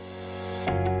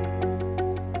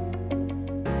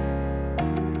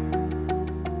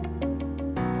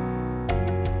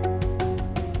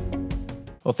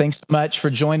Well, thanks so much for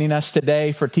joining us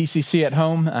today for TCC at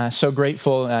Home. So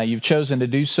grateful you've chosen to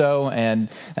do so, and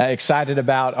excited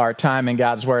about our time in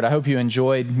God's Word. I hope you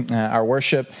enjoyed our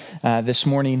worship this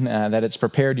morning, that it's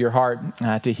prepared your heart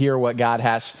to hear what God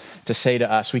has to say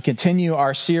to us. We continue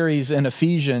our series in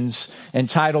Ephesians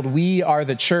entitled, We Are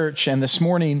the Church, and this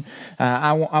morning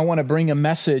I want to bring a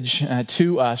message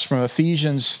to us from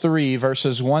Ephesians 3,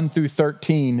 verses 1 through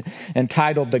 13,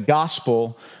 entitled, The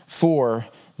Gospel for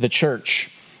the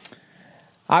Church.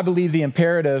 I believe the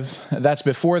imperative that's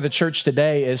before the church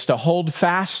today is to hold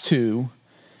fast to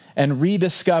and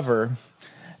rediscover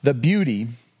the beauty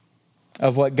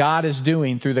of what God is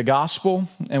doing through the gospel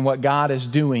and what God is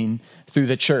doing through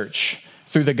the church.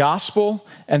 Through the gospel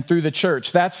and through the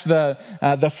church. That's the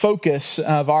focus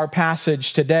of our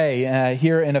passage today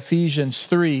here in Ephesians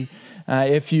 3.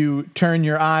 If you turn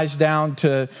your eyes down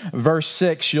to verse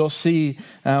 6, you'll see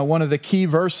one of the key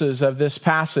verses of this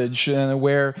passage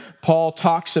where Paul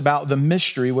talks about the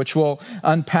mystery, which we'll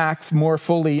unpack more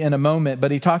fully in a moment.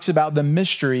 But he talks about the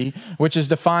mystery, which is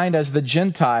defined as the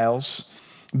Gentiles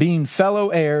being fellow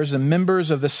heirs and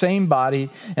members of the same body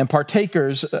and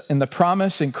partakers in the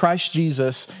promise in Christ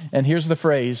Jesus. And here's the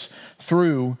phrase,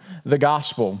 through the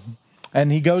gospel. And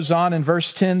he goes on in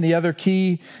verse 10, the other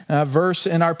key verse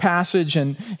in our passage,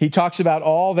 and he talks about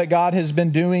all that God has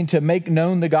been doing to make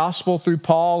known the gospel through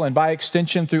Paul and by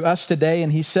extension through us today.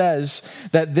 And he says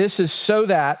that this is so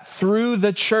that through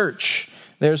the church,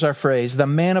 there's our phrase, the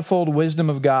manifold wisdom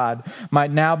of God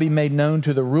might now be made known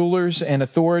to the rulers and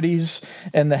authorities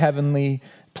in the heavenly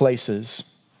places.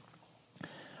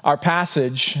 Our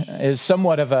passage is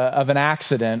somewhat of an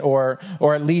accident, or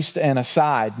at least an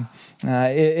aside.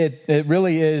 It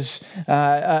really is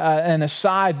an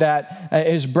aside that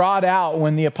is brought out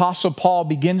when the Apostle Paul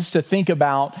begins to think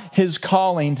about his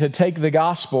calling to take the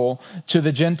gospel to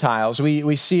the Gentiles.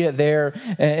 We see it there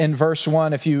in verse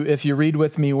 1, if you read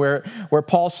with me, where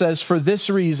Paul says, for this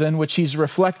reason, which he's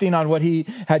reflecting on what he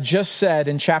had just said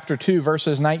in chapter 2,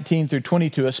 verses 19 through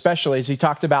 22, especially as he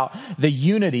talked about the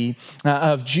unity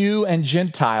of Jew and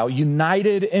Gentile,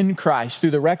 united in Christ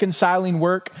through the reconciling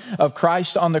work of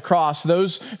Christ on the cross.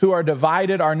 Those who are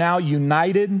divided are now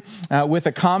united with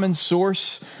a common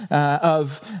source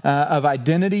of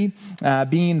identity,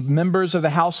 being members of the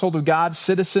household of God,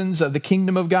 citizens of the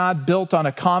kingdom of God, built on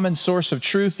a common source of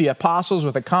truth, the apostles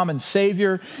with a common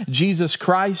Savior, Jesus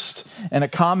Christ, and a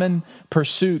common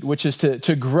pursuit, which is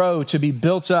to grow, to be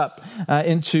built up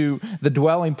into the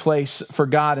dwelling place for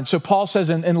God. And so Paul says,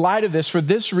 in light of this, for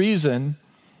this reason,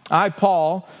 I,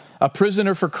 Paul, a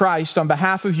prisoner for Christ on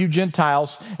behalf of you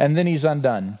Gentiles, and then he's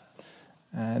undone.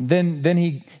 Then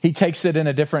he takes it in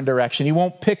a different direction. He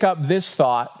won't pick up this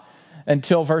thought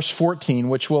until verse 14,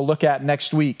 which we'll look at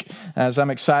next week, as I'm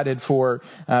excited for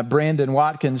Brandon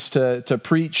Watkins to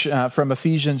preach from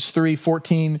Ephesians 3,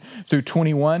 14 through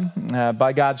 21.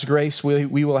 By God's grace,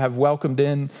 we will have welcomed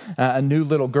in a new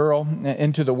little girl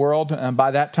into the world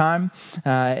by that time,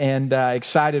 and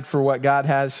excited for what God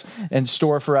has in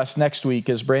store for us next week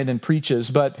as Brandon preaches.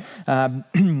 But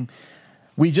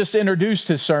we just introduced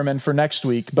his sermon for next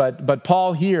week, but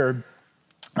Paul here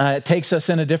takes us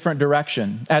in a different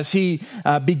direction as he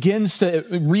begins to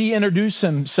reintroduce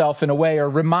himself in a way, or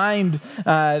remind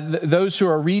those who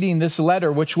are reading this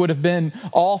letter, which would have been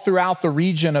all throughout the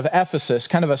region of Ephesus,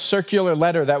 kind of a circular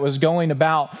letter that was going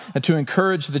about to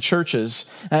encourage the churches.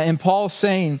 And Paul's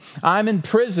saying, I'm in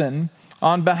prison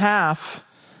on behalf,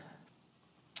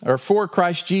 or for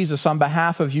Christ Jesus, on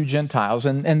behalf of you Gentiles.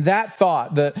 And that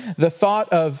thought, the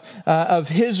thought of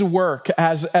his work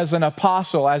as an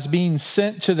apostle, as being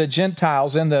sent to the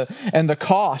Gentiles, and the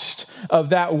cost of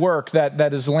that work that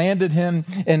has landed him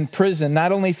in prison,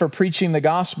 not only for preaching the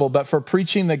gospel, but for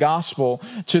preaching the gospel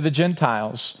to the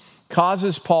Gentiles,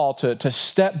 causes Paul to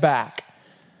step back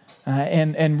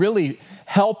and really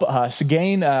help us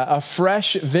gain a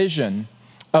fresh vision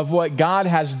of what God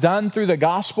has done through the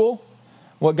gospel,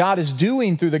 what God is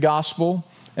doing through the gospel,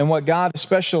 and what God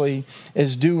especially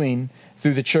is doing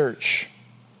through the church.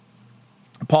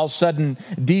 Paul's sudden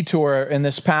detour in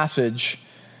this passage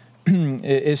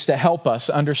is to help us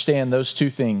understand those two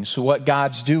things, what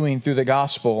God's doing through the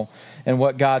gospel and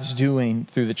what God's doing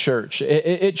through the church.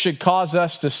 It should cause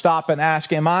us to stop and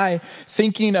ask, am I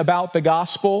thinking about the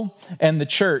gospel and the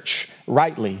church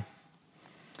rightly?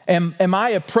 Am I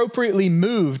appropriately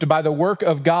moved by the work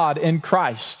of God in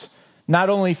Christ? Not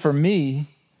only for me,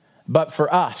 but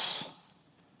for us.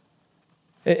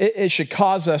 It should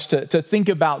cause us to think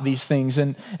about these things.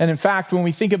 And in fact, when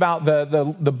we think about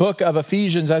the book of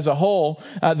Ephesians as a whole,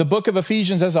 the book of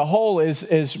Ephesians as a whole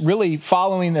is really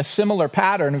following a similar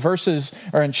pattern.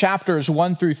 In chapters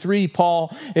 1 through 3,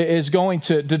 Paul is going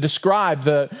to describe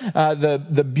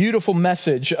the beautiful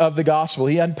message of the gospel.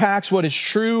 He unpacks what is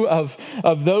true of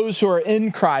those who are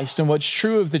in Christ and what's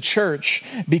true of the church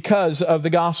because of the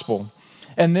gospel.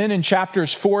 And then in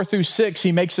chapters 4 through 6,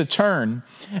 he makes a turn.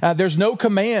 There's no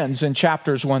commands in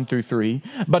chapters 1 through 3,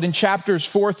 but in chapters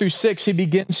 4 through 6, he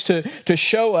begins to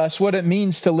show us what it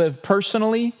means to live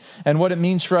personally and what it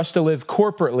means for us to live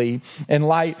corporately in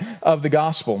light of the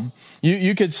gospel.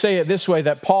 You could say it this way,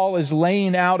 that Paul is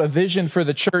laying out a vision for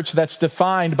the church that's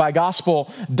defined by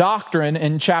gospel doctrine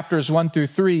in chapters 1 through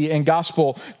 3 and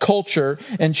gospel culture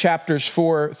in chapters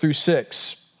 4 through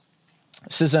 6.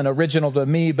 This isn't original to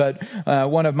me, but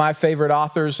one of my favorite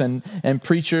authors and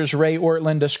preachers, Ray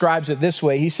Ortlund, describes it this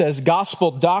way. He says,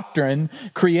 gospel doctrine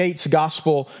creates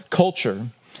gospel culture.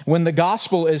 When the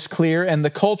gospel is clear and the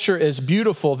culture is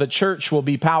beautiful, the church will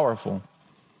be powerful.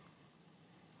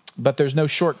 But there's no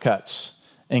shortcuts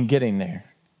in getting there.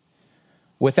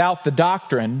 Without the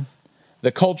doctrine,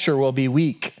 the culture will be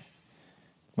weak.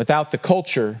 Without the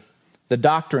culture, the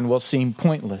doctrine will seem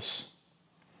pointless.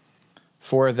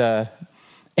 For the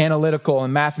analytical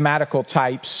and mathematical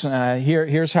types,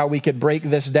 here's how we could break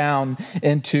this down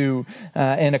into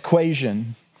an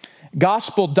equation.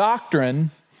 Gospel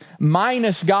doctrine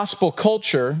minus gospel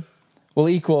culture will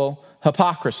equal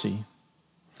hypocrisy.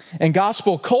 And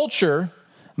gospel culture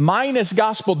minus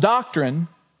gospel doctrine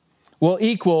will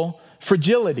equal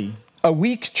fragility, a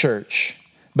weak church.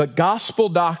 But gospel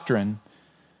doctrine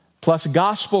plus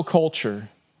gospel culture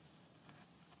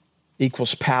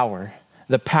equals power,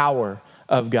 the power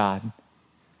of God.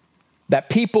 That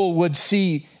people would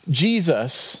see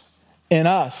Jesus in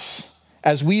us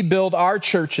as we build our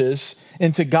churches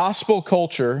into gospel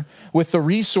culture with the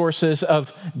resources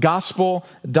of gospel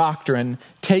doctrine,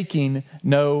 taking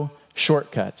no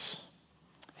shortcuts.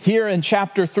 Here in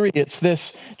chapter 3, it's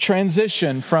this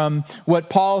transition from what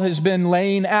Paul has been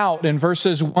laying out in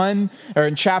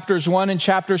chapters 1 and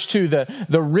chapters 2,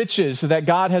 the riches that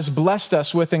God has blessed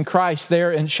us with in Christ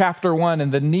there in chapter 1,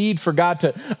 and the need for God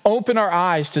to open our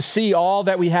eyes to see all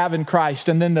that we have in Christ,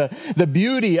 and then the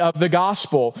beauty of the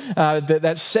gospel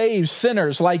that saves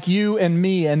sinners like you and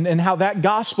me, and how that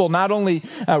gospel not only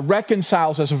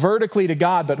reconciles us vertically to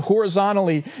God, but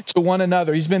horizontally to one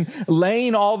another. He's been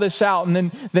laying all this out,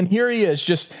 and then here he is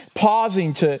just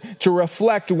pausing to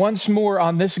reflect once more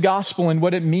on this gospel and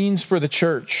what it means for the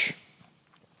church.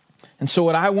 And so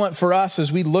what I want for us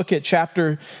as we look at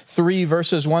chapter 3,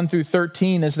 verses 1 through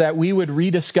 13, is that we would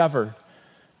rediscover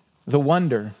the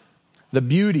wonder, the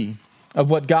beauty of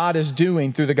what God is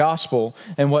doing through the gospel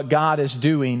and what God is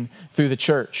doing through the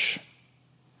church.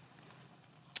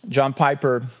 John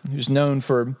Piper, who's known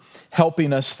for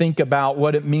helping us think about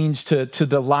what it means to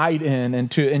delight in and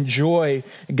to enjoy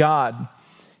God.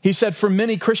 He said, for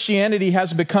many, Christianity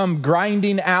has become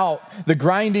the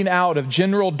grinding out of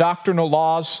general doctrinal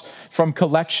laws from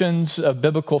collections of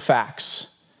biblical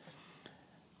facts.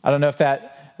 I don't know if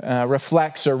that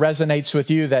reflects or resonates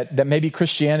with you, that maybe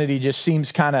Christianity just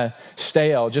seems kind of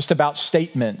stale, just about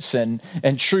statements and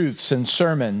truths and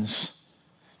sermons.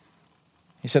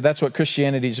 He said that's what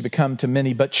Christianity has become to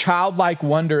many, but childlike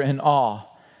wonder and awe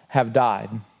have died.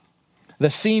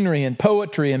 The scenery and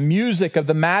poetry and music of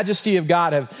the majesty of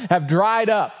God have dried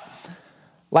up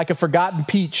like a forgotten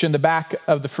peach in the back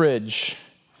of the fridge,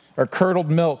 or curdled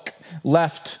milk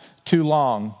left too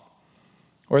long,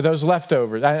 or those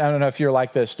leftovers. I don't know if you're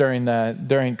like this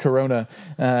during Corona.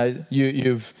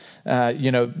 You've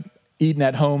eaten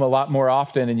at home a lot more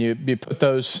often, and you put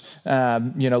those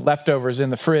leftovers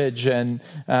in the fridge, and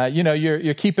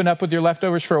you're keeping up with your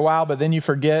leftovers for a while, but then you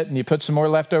forget and you put some more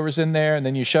leftovers in there, and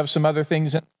then you shove some other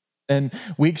things in, and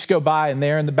weeks go by, and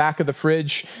there in the back of the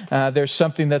fridge there's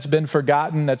something that's been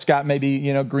forgotten that's got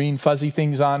maybe green fuzzy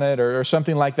things on it or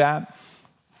something like that.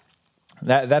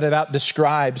 That about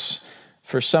describes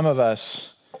for some of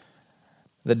us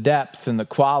the depth and the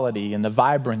quality and the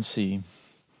vibrancy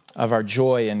of our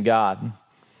joy in God,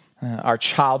 our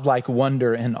childlike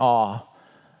wonder and awe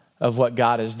of what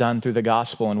God has done through the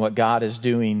gospel and what God is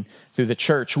doing through the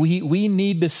church. We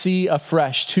need to see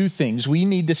afresh two things. We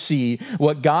need to see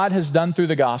what God has done through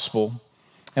the gospel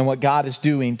and what God is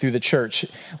doing through the church.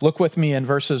 Look with me in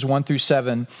verses 1 through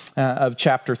 7 of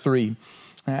chapter 3.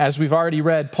 As we've already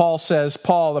read, Paul says,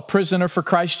 Paul, a prisoner for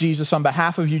Christ Jesus on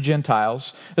behalf of you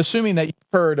Gentiles, assuming that you've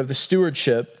heard of the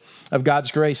stewardship of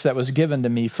God's grace that was given to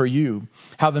me for you,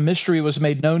 how the mystery was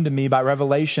made known to me by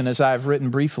revelation, as I have written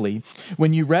briefly.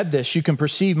 When you read this, you can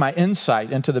perceive my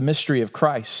insight into the mystery of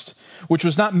Christ, which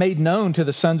was not made known to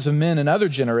the sons of men in other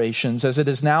generations, as it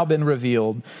has now been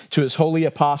revealed to his holy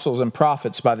apostles and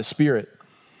prophets by the Spirit.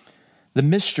 The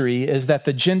mystery is that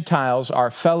the Gentiles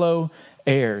are fellow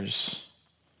heirs,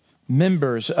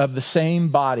 members of the same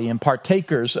body and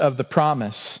partakers of the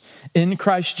promise in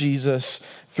Christ Jesus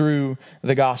through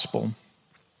the gospel.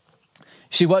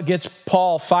 See, what gets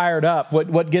Paul fired up,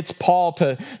 what gets Paul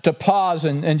to pause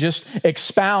and just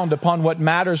expound upon what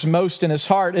matters most in his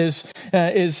heart is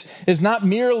not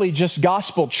merely just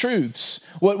gospel truths.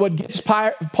 What gets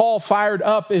Paul fired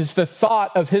up is the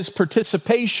thought of his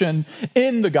participation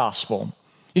in the gospel.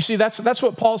 You see, that's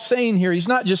what Paul's saying here. He's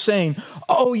not just saying,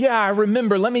 oh yeah, I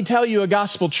remember, let me tell you a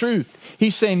gospel truth.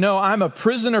 He's saying, no, I'm a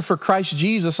prisoner for Christ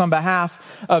Jesus on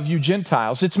behalf of you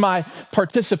Gentiles. It's my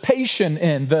participation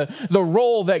in the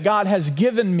role that God has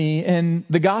given me in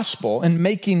the gospel and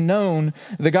making known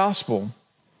the gospel.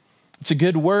 It's a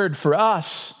good word for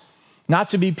us. Not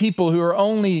to be people who are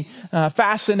only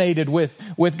fascinated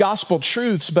with gospel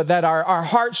truths, but that our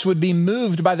hearts would be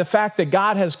moved by the fact that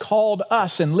God has called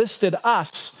us and listed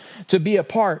us to be a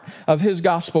part of his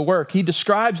gospel work. He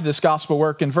describes this gospel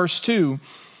work in verse 2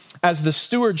 as the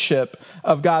stewardship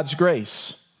of God's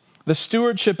grace. The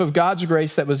stewardship of God's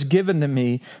grace that was given to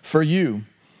me for you.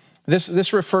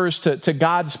 This refers to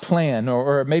God's plan,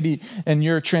 or maybe in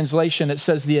your translation it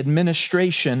says the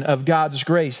administration of God's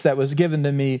grace that was given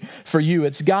to me for you.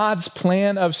 It's God's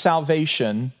plan of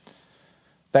salvation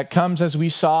that comes, as we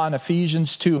saw in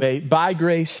Ephesians 2:8, by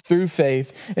grace through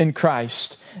faith in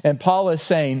Christ. And Paul is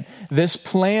saying this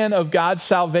plan of God's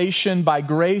salvation by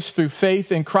grace through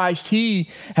faith in Christ, he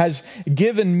has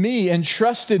given me,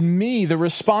 entrusted me the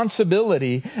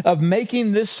responsibility of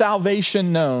making this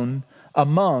salvation known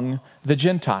among the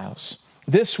Gentiles.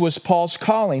 This was Paul's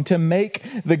calling, to make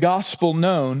the gospel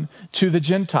known to the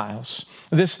Gentiles.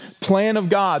 This plan of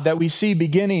God that we see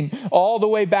beginning all the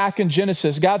way back in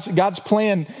Genesis, God's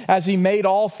plan as he made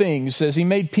all things, as he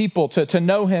made people to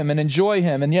know him and enjoy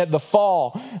him, and yet the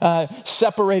fall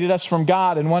separated us from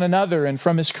God and one another and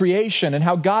from his creation, and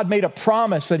how God made a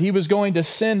promise that he was going to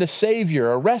send a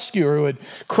savior, a rescuer who would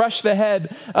crush the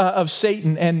head of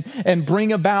Satan and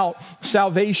bring about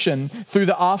salvation through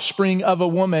the offspring of a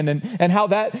woman, and how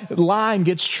that line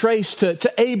gets traced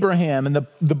to Abraham and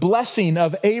the blessing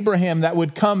of Abraham that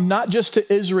would come not just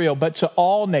to Israel, but to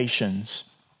all nations.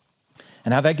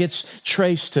 And how that gets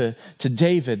traced to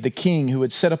David, the king who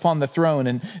would sit upon the throne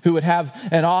and who would have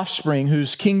an offspring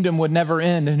whose kingdom would never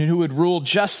end and who would rule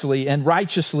justly and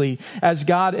righteously as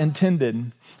God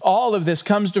intended. All of this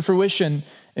comes to fruition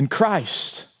in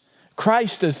Christ.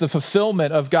 Christ is the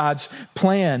fulfillment of God's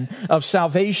plan of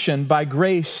salvation by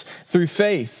grace through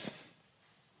faith.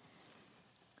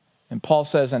 And Paul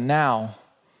says, and now,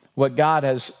 what God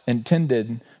has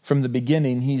intended from the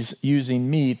beginning, he's using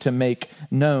me to make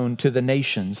known to the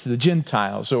nations, the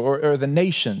Gentiles, or the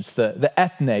nations, the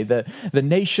ethne, the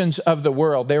nations of the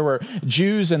world. There were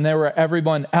Jews and there were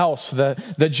everyone else,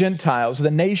 the Gentiles,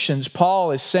 the nations.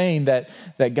 Paul is saying that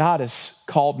God has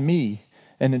called me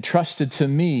and entrusted to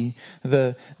me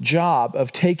the job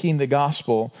of taking the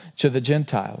gospel to the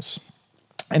Gentiles.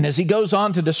 And as he goes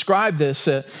on to describe this,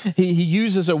 he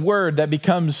uses a word that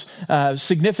becomes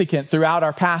significant throughout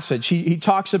our passage. He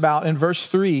talks about in verse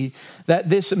 3 that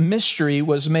this mystery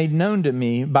was made known to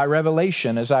me by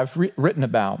revelation, as I've written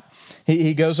about.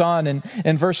 He goes on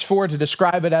in verse 4 to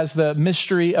describe it as the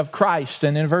mystery of Christ.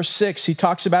 And in verse 6, he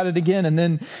talks about it again. And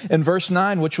then in verse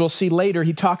 9, which we'll see later,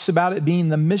 he talks about it being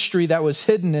the mystery that was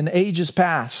hidden in ages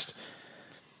past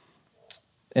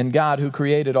in God who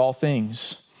created all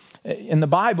things. In the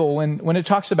Bible, when it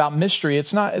talks about mystery,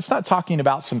 it's not talking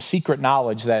about some secret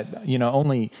knowledge that,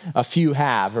 only a few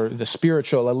have or the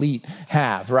spiritual elite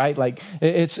have, right? Like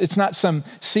it's not some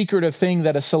secretive thing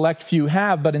that a select few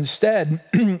have, but instead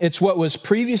it's what was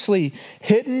previously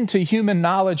hidden to human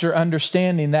knowledge or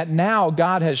understanding that now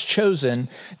God has chosen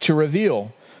to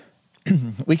reveal.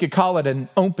 We could call it an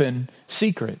open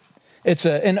secret. It's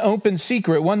an open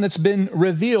secret, one that's been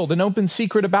revealed, an open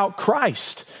secret about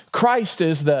Christ. Christ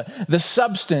is the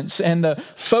substance and the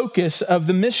focus of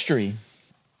the mystery.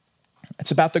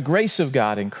 It's about the grace of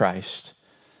God in Christ.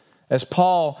 As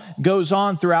Paul goes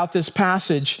on throughout this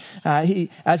passage,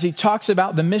 as he talks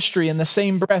about the mystery, in the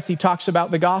same breath, he talks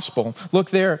about the gospel. Look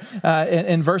there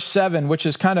in verse 7, which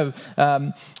is kind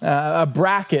of a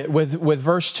bracket with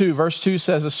verse 2. Verse 2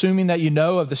 says, assuming that you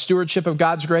know of the stewardship of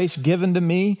God's grace given to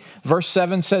me. Verse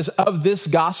 7 says, of this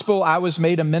gospel I was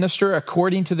made a minister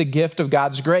according to the gift of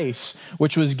God's grace,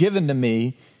 which was given to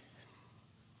me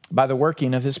by the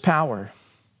working of his power.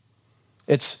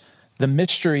 It's the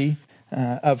mystery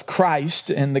of Christ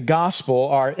and the gospel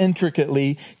are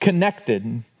intricately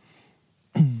connected.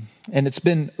 And it's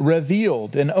been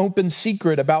revealed, an open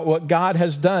secret about what God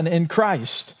has done in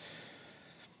Christ.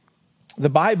 The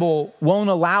Bible won't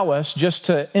allow us just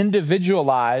to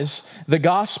individualize the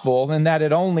gospel in that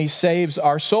it only saves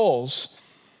our souls,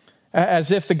 as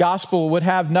if the gospel would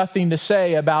have nothing to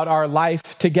say about our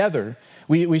life together.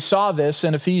 We saw this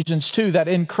in Ephesians 2, that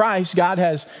in Christ, God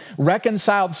has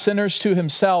reconciled sinners to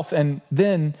himself, and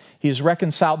then he's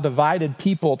reconciled divided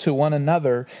people to one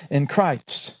another in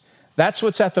Christ. That's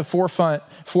what's at the forefront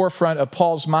of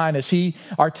Paul's mind as he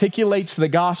articulates the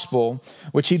gospel,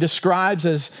 which he describes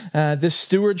as this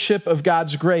stewardship of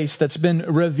God's grace that's been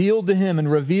revealed to him and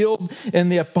revealed in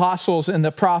the apostles and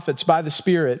the prophets by the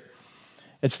Spirit.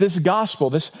 It's this gospel,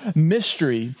 this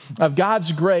mystery of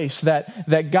God's grace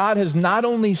that God has not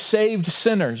only saved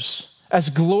sinners, as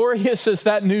glorious as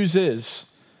that news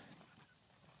is,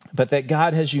 but that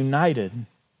God has united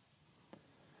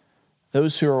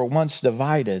those who were once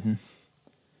divided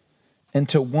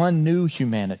into one new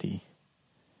humanity,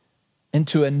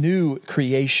 into a new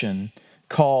creation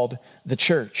called the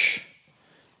church.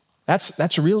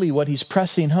 That's really what he's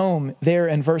pressing home there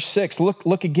in verse 6.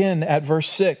 Look again at verse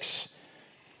 6.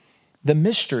 The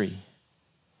mystery,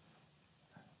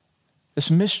 this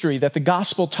mystery that the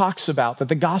gospel talks about, that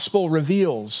the gospel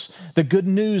reveals, the good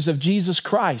news of Jesus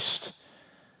Christ.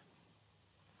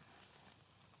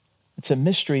 It's a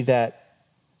mystery that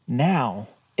now,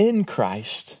 in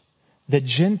Christ, the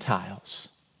Gentiles,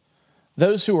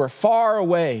 those who are far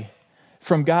away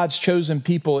from God's chosen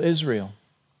people, Israel,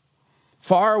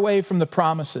 far away from the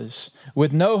promises,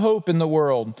 with no hope in the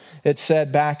world, it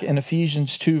said back in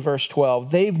Ephesians 2, verse 12,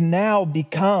 they've now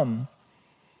become,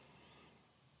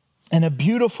 in a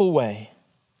beautiful way,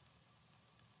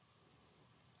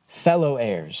 fellow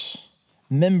heirs,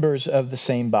 members of the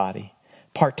same body,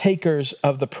 partakers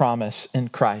of the promise in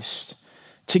Christ.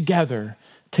 Together,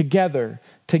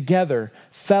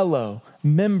 fellow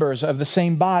members of the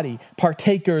same body,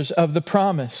 partakers of the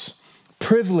promise.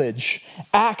 Privilege,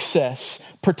 access,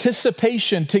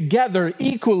 participation together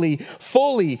equally,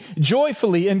 fully,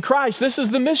 joyfully in Christ. This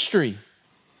is the mystery.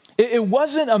 It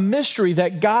wasn't a mystery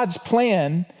that God's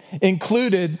plan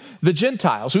included the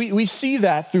Gentiles. We see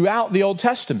that throughout the Old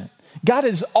Testament. God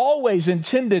has always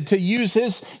intended to use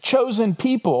his chosen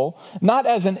people, not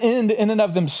as an end in and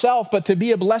of themselves, but to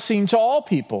be a blessing to all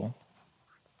people.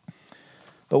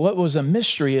 But what was a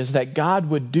mystery is that God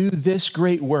would do this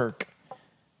great work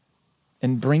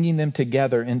in bringing them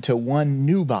together into one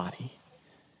new body,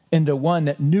 into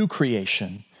one new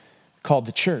creation called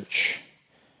the church.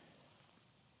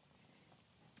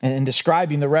 And in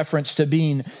describing the reference to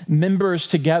being members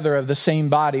together of the same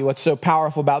body, what's so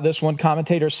powerful about this, one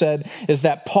commentator said, is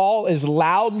that Paul is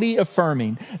loudly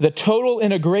affirming the total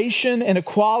integration and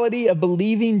equality of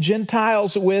believing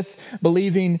Gentiles with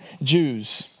believing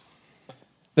Jews.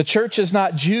 The church is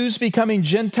not Jews becoming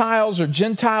Gentiles or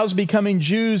Gentiles becoming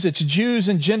Jews. It's Jews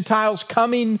and Gentiles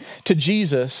coming to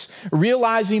Jesus,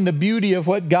 realizing the beauty of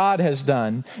what God has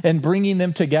done and bringing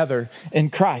them together in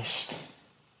Christ.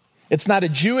 It's not a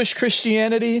Jewish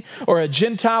Christianity or a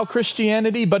Gentile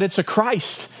Christianity, but it's a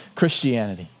Christ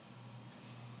Christianity.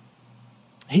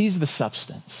 He's the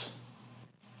substance.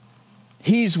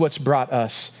 He's what's brought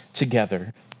us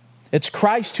together. It's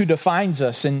Christ who defines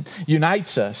us and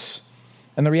unites us.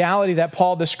 And the reality that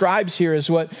Paul describes here is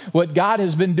what God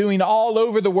has been doing all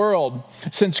over the world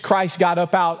since Christ got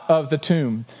up out of the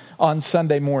tomb on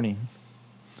Sunday morning.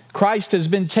 Christ has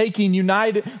been taking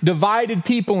divided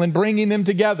people and bringing them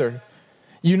together.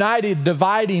 United,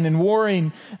 dividing and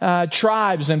warring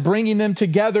tribes and bringing them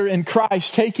together in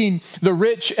Christ. Taking the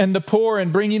rich and the poor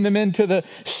and bringing them into the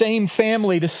same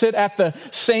family, to sit at the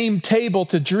same table,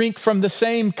 to drink from the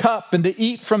same cup and to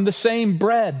eat from the same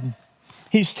bread.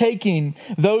 He's taking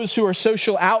those who are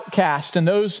social outcasts and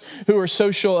those who are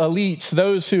social elites,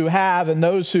 those who have and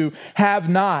those who have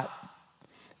not.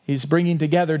 He's bringing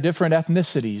together different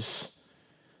ethnicities,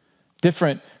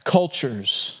 different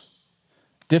cultures,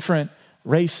 different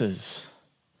races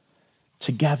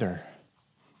together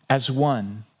as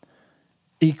one,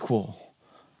 equal,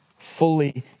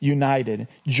 fully united,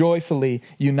 joyfully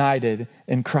united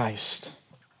in Christ.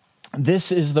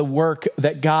 This is the work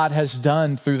that God has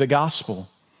done through the gospel.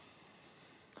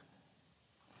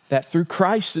 That through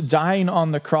Christ dying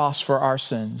on the cross for our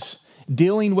sins,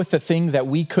 dealing with the thing that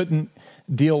we couldn't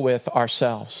deal with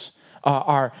ourselves,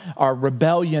 our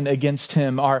rebellion against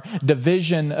him, our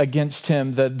division against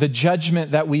him, the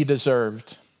judgment that we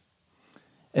deserved.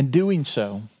 In doing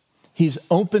so, he's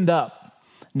opened up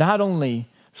not only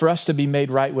for us to be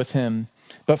made right with him,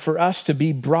 but for us to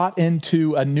be brought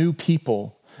into a new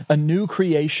people, a new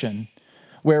creation,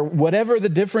 where whatever the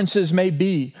differences may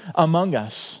be among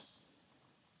us,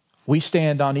 we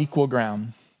stand on equal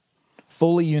ground,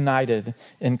 fully united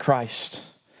in Christ.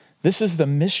 This is the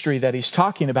mystery that he's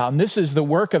talking about, and this is the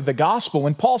work of the gospel.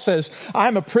 When Paul says,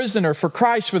 I'm a prisoner for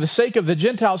Christ for the sake of the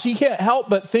Gentiles, he can't help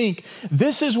but think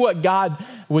this is what God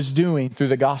was doing through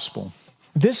the gospel.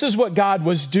 This is what God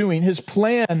was doing. His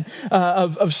plan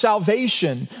of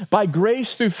salvation by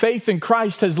grace through faith in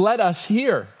Christ has led us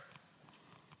here.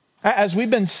 As we've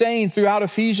been saying throughout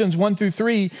Ephesians 1 through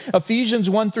 3,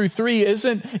 Ephesians 1 through 3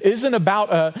 isn't about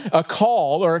a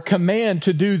call or a command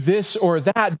to do this or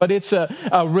that, but it's a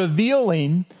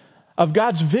revealing of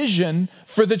God's vision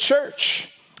for the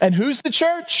church. And who's the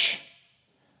church?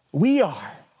 We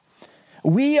are.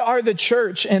 We are the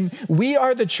church, and we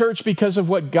are the church because of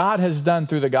what God has done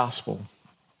through the gospel.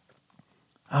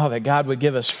 Oh, that God would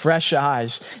give us fresh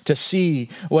eyes to see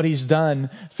what he's done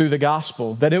through the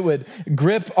gospel, that it would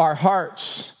grip our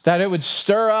hearts, that it would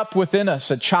stir up within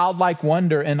us a childlike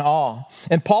wonder and awe.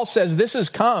 And Paul says this has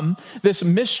come, this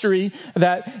mystery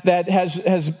that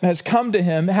has come to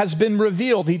him has been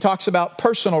revealed. He talks about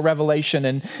personal revelation,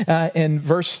 and in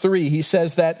verse 3, he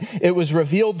says that it was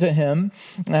revealed to him,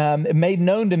 made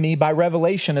known to me by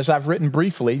revelation, as I've written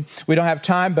briefly. We don't have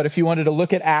time, but if you wanted to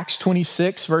look at Acts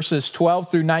 26, verses 12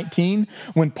 through 19,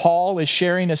 when Paul is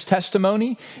sharing his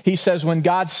testimony, he says, when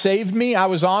God saved me, I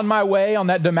was on my way on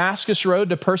that Damascus road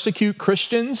to persecute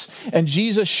Christians, and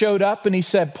Jesus showed up and he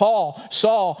said,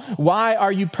 Saul, why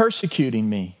are you persecuting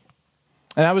me?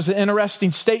 And that was an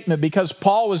interesting statement because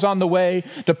Paul was on the way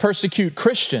to persecute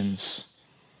Christians.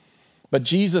 But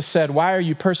Jesus said, why are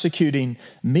you persecuting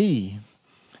me?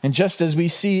 And just as we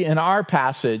see in our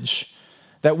passage,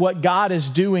 that what God is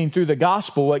doing through the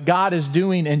gospel, what God is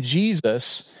doing in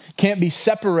Jesus, can't be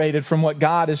separated from what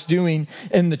God is doing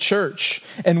in the church.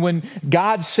 And when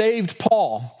God saved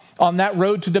Paul on that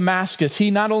road to Damascus,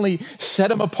 he not only set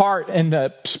him apart in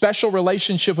a special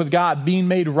relationship with God, being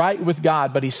made right with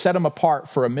God, but he set him apart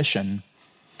for a mission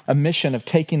of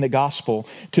taking the gospel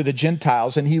to the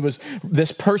Gentiles. And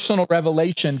this personal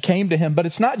revelation came to him, but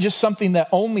it's not just something that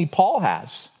only Paul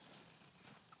has.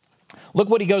 Look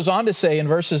what he goes on to say in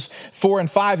verses 4 and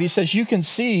 5. He says, you can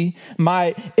see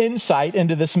my insight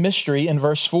into this mystery in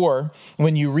verse 4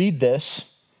 when you read this.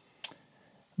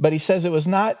 But he says it was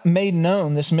not made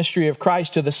known, this mystery of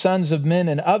Christ, to the sons of men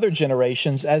in other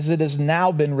generations, as it has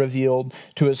now been revealed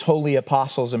to his holy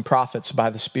apostles and prophets by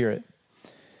the Spirit.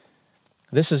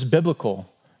 This is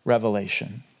biblical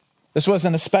revelation. This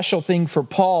wasn't a special thing for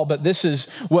Paul, but this is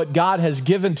what God has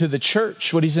given to the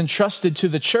church, what he's entrusted to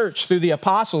the church through the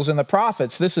apostles and the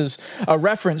prophets. This is a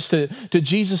reference to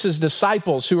Jesus'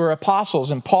 disciples who are apostles,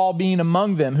 and Paul being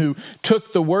among them, who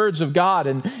took the words of God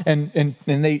and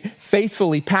they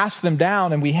faithfully passed them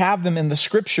down, and we have them in the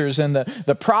scriptures, and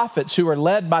the prophets who are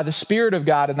led by the Spirit of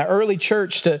God in the early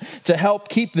church to help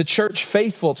keep the church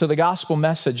faithful to the gospel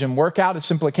message and work out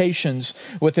its implications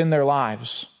within their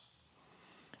lives.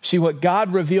 See, what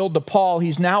God revealed to Paul,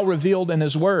 he's now revealed in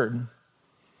his word.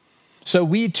 So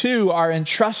we too are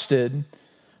entrusted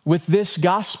with this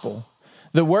gospel.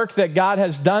 The work that God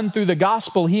has done through the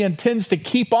gospel, he intends to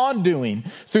keep on doing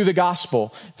through the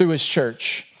gospel, through his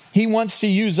church. He wants to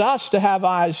use us to have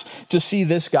eyes to see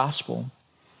this gospel.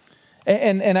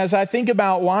 And as I think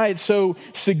about why it's so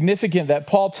significant that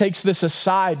Paul takes this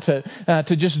aside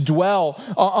to just dwell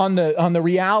on the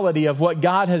reality of what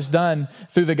God has done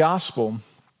through the gospel,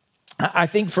 I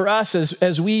think for us,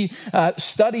 as we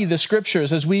study the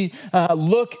scriptures, as we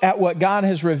look at what God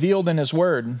has revealed in his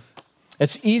word,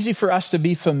 it's easy for us to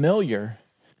be familiar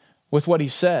with what he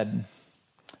said.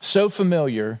 So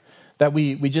familiar that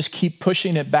we just keep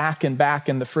pushing it back and back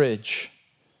in the fridge.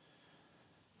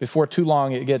 Before too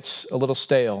long, it gets a little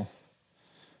stale,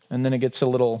 and then it gets a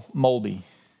little moldy,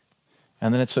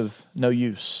 and then it's of no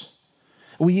use.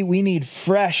 We need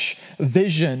fresh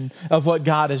vision of what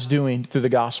God is doing through the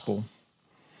gospel.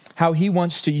 How he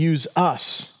wants to use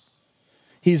us.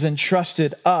 He's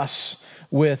entrusted us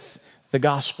with the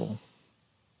gospel.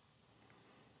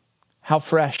 How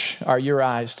fresh are your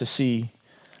eyes to see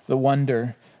the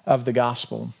wonder of the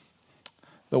gospel,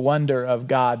 the wonder of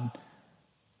God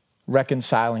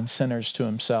reconciling sinners to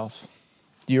himself.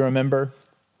 Do you remember?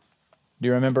 Do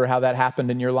you remember how that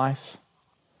happened in your life?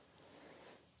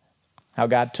 How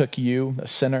God took you, a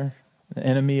sinner, an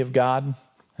enemy of God,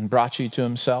 and brought you to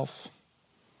himself?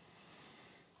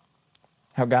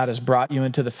 How God has brought you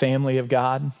into the family of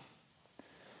God,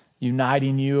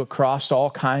 uniting you across all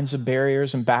kinds of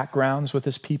barriers and backgrounds with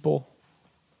his people.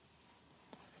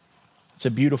 It's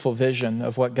a beautiful vision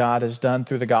of what God has done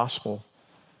through the gospel,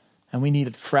 and we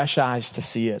need fresh eyes to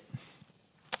see it.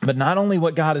 But not only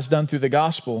what God has done through the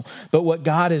gospel, but what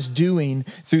God is doing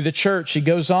through the church. He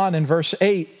goes on in verse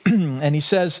 8, and he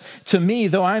says, "To me,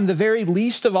 though I am the very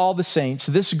least of all the saints,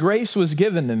 this grace was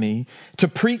given to me to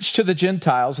preach to the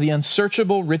Gentiles the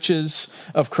unsearchable riches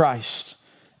of Christ,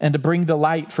 and to bring to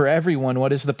light for everyone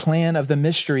what is the plan of the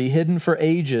mystery hidden for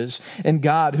ages in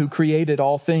God who created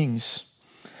all things,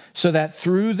 so that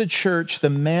through the church the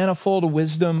manifold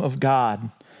wisdom of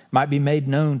God might be made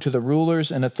known to the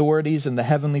rulers and authorities in the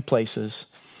heavenly places.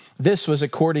 This was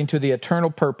according to the eternal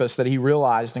purpose that he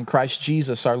realized in Christ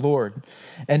Jesus our Lord,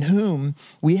 in whom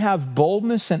we have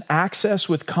boldness and access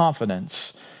with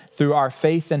confidence through our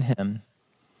faith in him."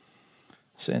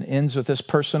 So it ends with this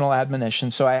personal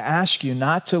admonition. "So I ask you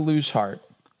not to lose heart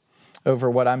over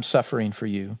what I'm suffering for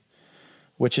you,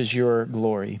 which is your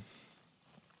glory."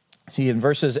 See, in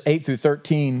verses 8 through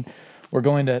 13, we're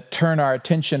going to turn our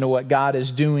attention to what God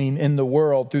is doing in the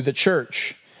world through the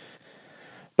church.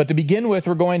 But to begin with,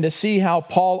 we're going to see how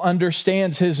Paul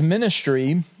understands his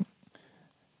ministry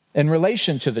in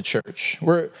relation to the church.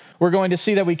 We're going to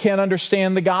see that we can't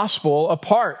understand the gospel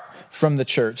apart from the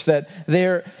church, that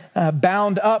they're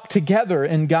bound up together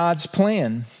in God's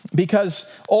plan,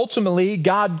 because ultimately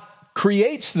God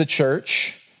creates the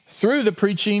church through the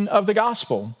preaching of the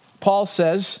gospel. Paul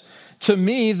says, "To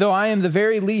me, though I am the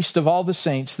very least of all the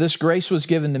saints, this grace was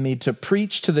given to me to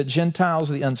preach to the Gentiles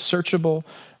the unsearchable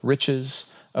riches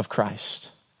of Christ."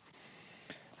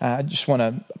 I just want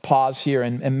to pause here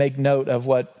and make note of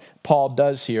what Paul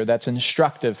does here that's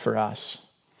instructive for us.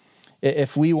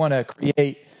 If we want to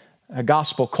create a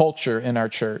gospel culture in our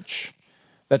church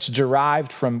that's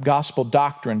derived from gospel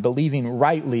doctrine, believing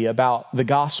rightly about the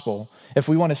gospel, if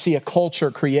we want to see a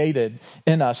culture created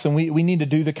in us, then we need to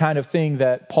do the kind of thing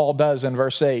that Paul does in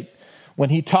verse 8. When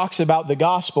he talks about the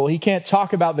gospel, he can't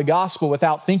talk about the gospel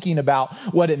without thinking about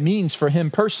what it means for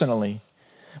him personally.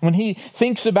 When he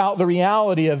thinks about the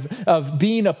reality of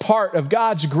being a part of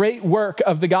God's great work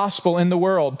of the gospel in the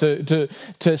world,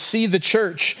 to see the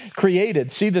church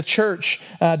created, see the church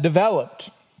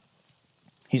developed,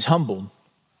 he's humbled.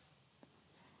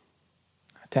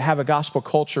 To have a gospel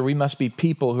culture, we must be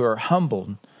people who are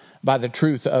humbled by the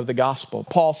truth of the gospel.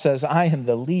 Paul says, "I am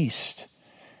the least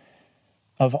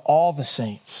of all the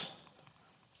saints."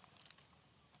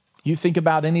 You think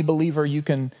about any believer you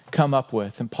can come up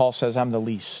with, and Paul says, "I'm the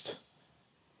least."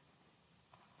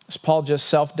 Is Paul just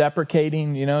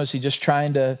self-deprecating? Is he just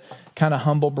trying to kind of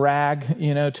humble brag,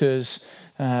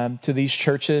 to these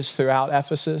churches throughout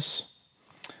Ephesus?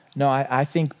 No, I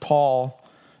think Paul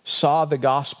saw the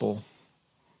gospel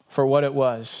for what it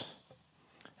was,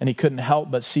 and he couldn't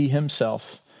help but see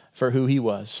himself for who he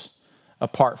was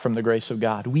apart from the grace of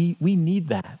God. We need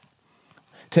that.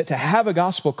 To have a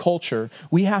gospel culture,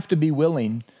 we have to be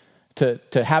willing to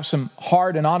have some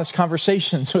hard and honest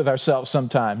conversations with ourselves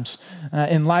sometimes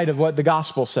in light of what the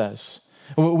gospel says.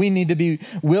 We need to be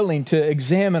willing to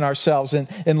examine ourselves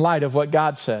in light of what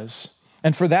God says.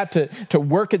 And for that to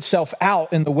work itself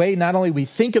out in the way not only we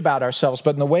think about ourselves,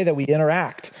 but in the way that we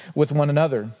interact with one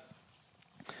another.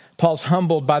 Paul's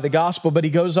humbled by the gospel, but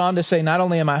he goes on to say, not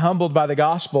only am I humbled by the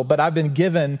gospel, but I've been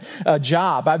given a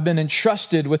job. I've been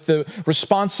entrusted with the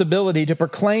responsibility to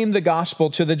proclaim the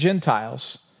gospel to the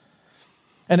Gentiles.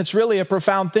 And it's really a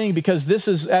profound thing, because this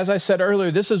is, as I said earlier,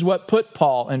 this is what put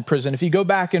Paul in prison. If you go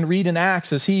back and read in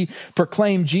Acts, as he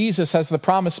proclaimed Jesus as the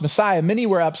promised Messiah, many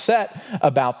were upset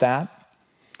about that.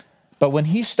 But when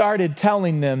he started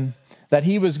telling them that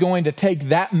he was going to take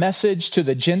that message to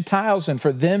the Gentiles and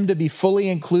for them to be fully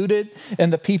included in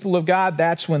the people of God,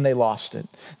 that's when they lost it.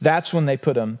 That's when they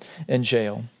put him in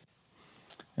jail.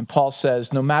 And Paul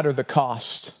says, no matter the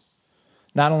cost,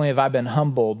 not only have I been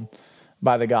humbled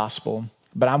by the gospel,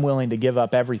 but I'm willing to give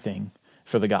up everything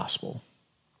for the gospel.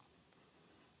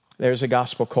 There's a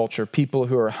gospel culture, people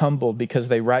who are humbled because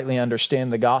they rightly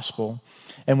understand the gospel.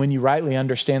 And when you rightly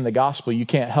understand the gospel, you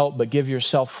can't help but give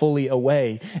yourself fully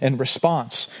away in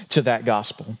response to that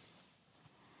gospel.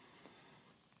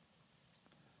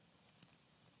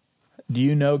 Do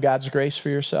you know God's grace for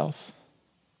yourself?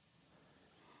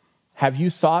 have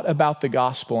you thought about the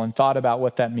gospel and thought about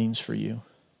what that means for you?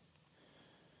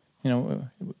 You know,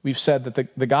 we've said that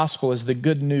the gospel is the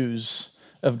good news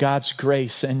of God's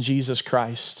grace in Jesus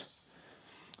Christ,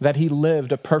 that he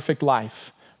lived a perfect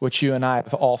life, which you and I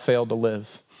have all failed to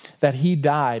live, that he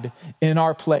died in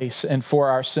our place and for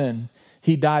our sin.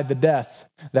 He died the death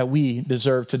that we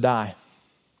deserve to die.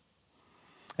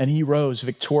 And he rose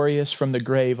victorious from the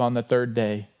grave on the third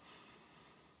day.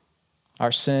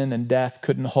 Our sin and death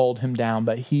couldn't hold him down,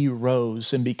 but he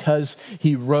rose. And because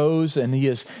he rose and he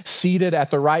is seated at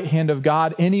the right hand of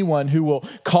God, anyone who will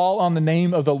call on the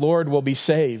name of the Lord will be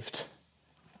saved.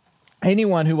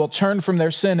 Anyone who will turn from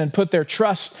their sin and put their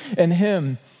trust in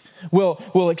him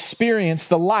will experience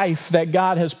the life that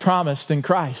God has promised in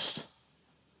Christ.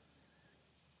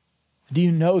 Do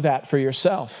you know that for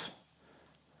yourself?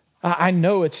 I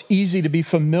know it's easy to be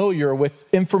familiar with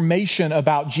information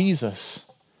about Jesus,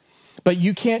 but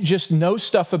you can't just know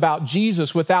stuff about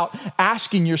Jesus without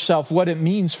asking yourself what it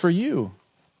means for you.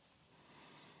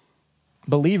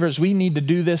 Believers, we need to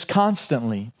do this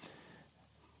constantly.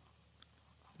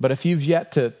 But if you've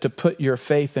yet to put your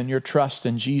faith and your trust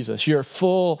in Jesus, your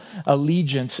full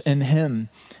allegiance in him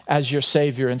as your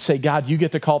Savior, and say, God, you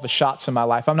get to call the shots in my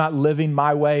life. I'm not living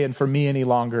my way and for me any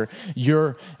longer.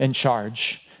 You're in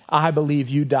charge. I believe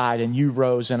you died and you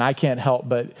rose, and I can't help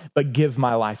but give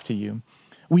my life to you.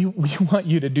 We want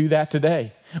you to do that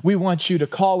today. We want you to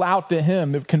call out to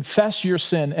him, confess your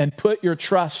sin, and put your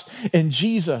trust in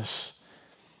Jesus,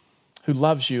 who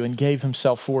loves you and gave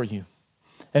himself for you,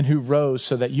 and who rose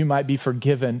so that you might be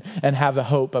forgiven and have the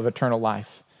hope of eternal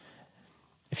life.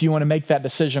 If you want to make that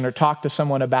decision or talk to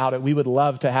someone about it, we would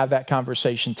love to have that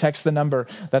conversation. Text the number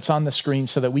that's on the screen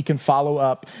so that we can follow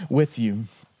up with you.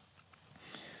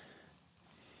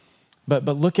 But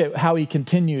look at how he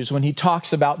continues when he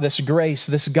talks about this grace,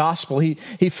 this gospel.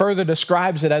 He further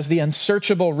describes it as the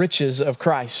unsearchable riches of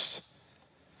Christ.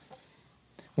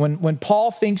 When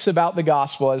Paul thinks about the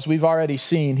gospel, as we've already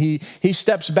seen, he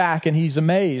steps back and he's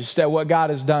amazed at what God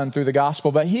has done through the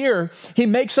gospel. But here, he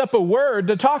makes up a word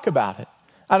to talk about it.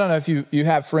 I don't know if you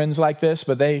have friends like this,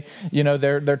 but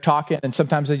they're talking and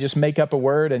sometimes they just make up a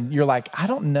word and you're like, I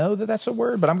don't know that that's a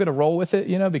word, but I'm going to roll with it,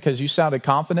 because you sounded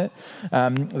confident.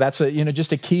 That's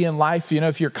just a key in life.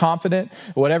 If you're confident,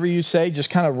 whatever you say, just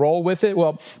kind of roll with it.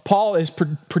 Well, Paul is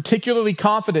particularly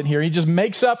confident here. He just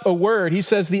makes up a word. He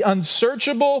says the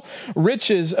unsearchable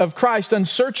riches of Christ,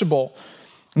 unsearchable.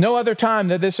 No other time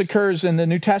that this occurs in the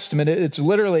New Testament.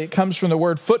 It comes from the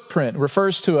word footprint,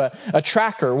 refers to a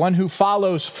tracker, one who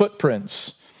follows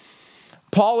footprints.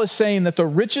 Paul is saying that the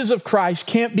riches of Christ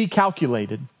can't be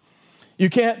calculated. You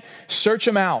can't search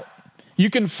them out. You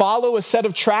can follow a set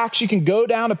of tracks. You can go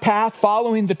down a path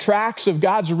following the tracks of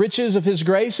God's riches, of his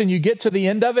grace, and you get to the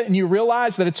end of it and you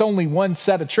realize that it's only one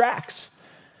set of tracks.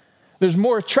 There's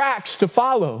more tracks to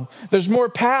follow. There's more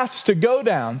paths to go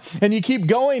down. And you keep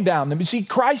going down them. You see,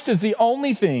 Christ is the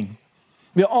only thing,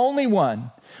 the only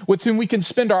one with whom we can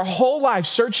spend our whole life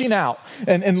searching out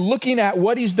and looking at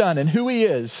what he's done and who he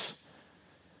is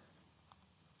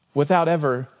without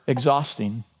ever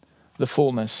exhausting the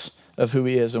fullness of who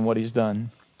he is and what he's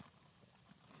done.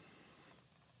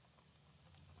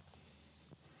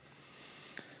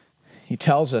 He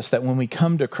tells us that when we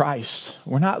come to Christ,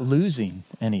 we're not losing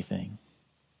anything.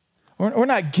 We're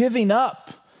not giving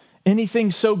up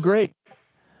anything so great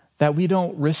that we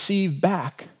don't receive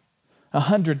back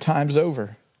 100 times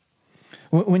over.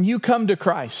 When you come to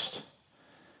Christ,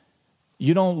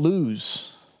 you don't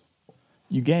lose,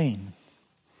 you gain.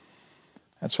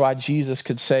 That's why Jesus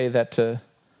could say that to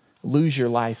lose your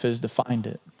life is to find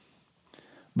it.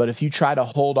 But if you try to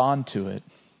hold on to it,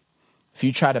 if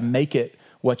you try to make it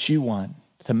what you want,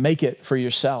 to make it for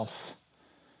yourself,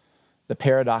 the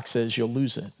paradox is you'll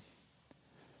lose it.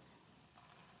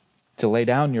 To lay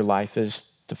down your life is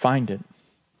to find it.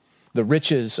 The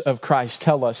riches of Christ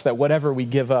tell us that whatever we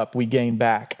give up, we gain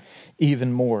back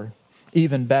even more,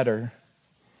 even better.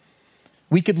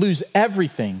 We could lose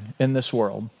everything in this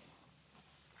world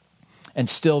and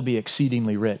still be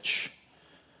exceedingly rich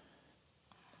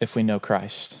if we know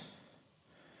Christ.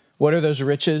 What are those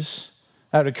riches?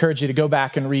 I would encourage you to go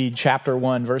back and read chapter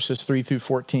 1, verses 3 through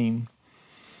 14.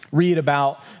 Read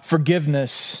about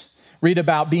forgiveness. Read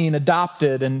about being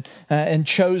adopted and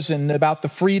chosen, about the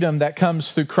freedom that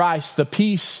comes through Christ, the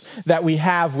peace that we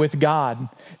have with God.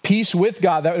 Peace with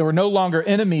God, that we're no longer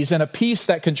enemies, and a peace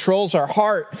that controls our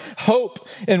heart, hope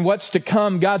in what's to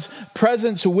come, God's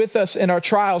presence with us in our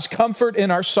trials, comfort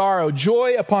in our sorrow,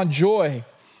 joy upon joy.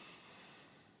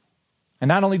 And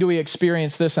not only do we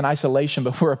experience this in isolation,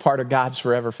 but we're a part of God's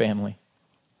forever family.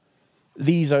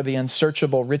 These are the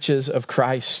unsearchable riches of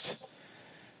Christ.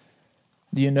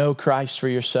 Do you know Christ for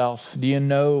yourself? Do you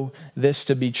know this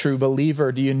to be true?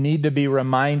 Believer, do you need to be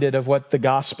reminded of what the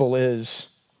gospel is?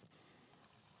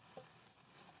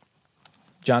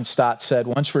 John Stott said,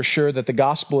 once we're sure that the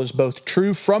gospel is both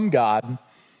true from God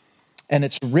and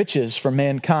its riches for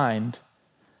mankind,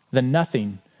 then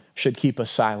nothing should keep us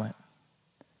silent.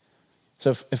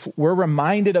 So if we're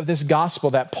reminded of this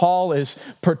gospel that Paul is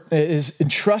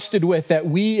entrusted with, that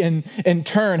we in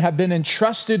turn have been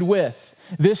entrusted with,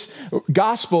 this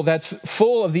gospel that's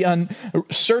full of the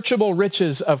unsearchable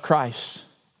riches of Christ,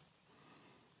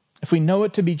 if we know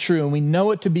it to be true and we know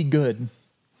it to be good,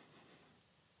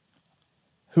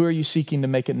 who are you seeking to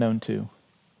make it known to?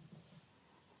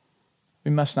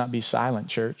 We must not be silent,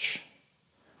 church.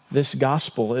 This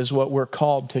gospel is what we're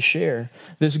called to share.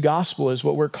 This gospel is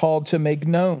what we're called to make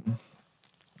known.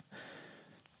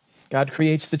 God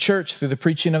creates the church through the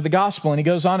preaching of the gospel. And he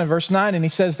goes on in verse 9 and he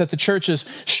says that the church is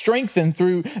strengthened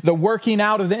through the working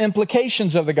out of the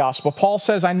implications of the gospel. Paul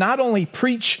says, I not only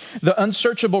preach the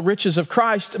unsearchable riches of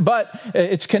Christ, but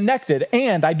it's connected.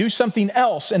 And I do something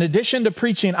else. In addition to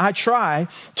preaching, I try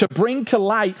to bring to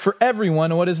light for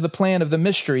everyone what is the plan of the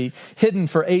mystery hidden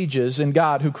for ages in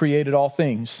God who created all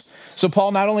things. So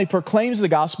Paul not only proclaims the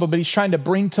gospel, but he's trying to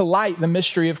bring to light the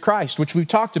mystery of Christ, which we've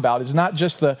talked about is not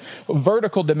just the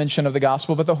vertical dimension of the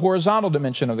gospel, but the horizontal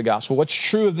dimension of the gospel. What's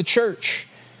true of the church?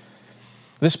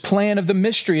 This plan of the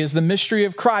mystery is the mystery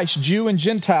of Christ, Jew and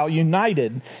Gentile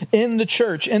united in the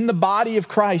church, in the body of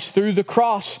Christ through the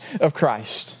cross of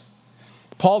Christ.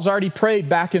 Paul's already prayed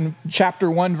back in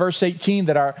chapter 1, verse 18,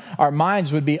 that our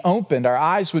minds would be opened, our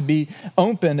eyes would be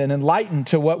opened and enlightened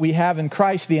to what we have in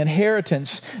Christ, the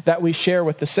inheritance that we share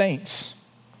with the saints.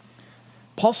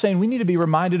 Paul's saying we need to be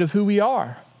reminded of who we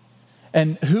are.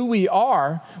 And who we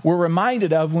are, we're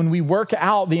reminded of when we work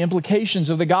out the implications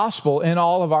of the gospel in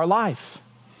all of our life.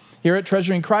 Here at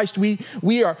Treasuring Christ,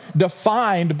 we are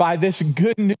defined by this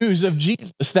good news of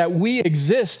Jesus, that we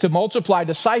exist to multiply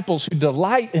disciples who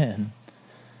delight in,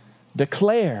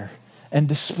 declare, and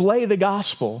display the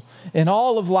gospel in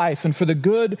all of life and for the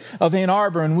good of Ann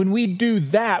Arbor. And when we do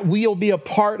that, we'll be a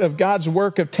part of God's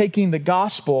work of taking the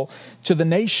gospel to the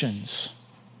nations.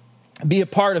 Be a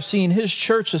part of seeing his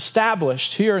church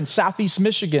established here in Southeast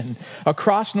Michigan,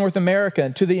 across North America,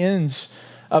 and to the ends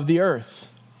of the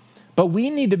earth. But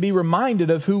we need to be reminded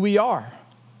of who we are.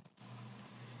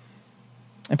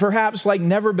 And perhaps like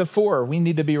never before, we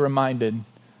need to be reminded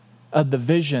of the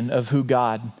vision of who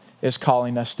God is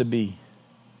calling us to be.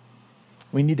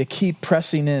 We need to keep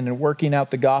pressing in and working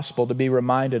out the gospel to be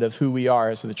reminded of who we are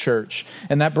as the church.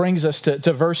 And that brings us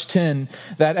to verse 10,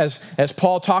 that as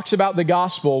Paul talks about the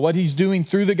gospel, what he's doing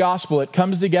through the gospel, it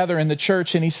comes together in the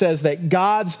church, and he says that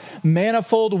God's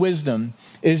manifold wisdom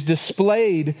is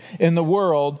displayed in the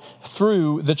world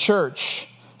through the church.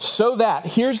 So that,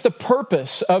 here's the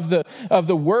purpose of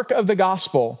the work of the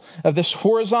gospel, of this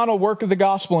horizontal work of the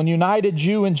gospel and united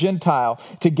Jew and Gentile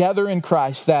together in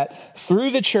Christ, that through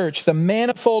the church, the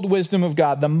manifold wisdom of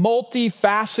God, the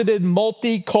multifaceted,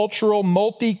 multicultural,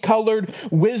 multicolored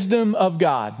wisdom of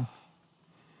God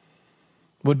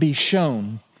would be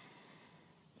shown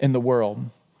in the world.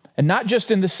 And not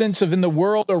just in the sense of in the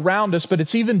world around us, but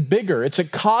it's even bigger. It's a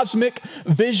cosmic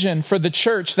vision for the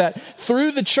church, that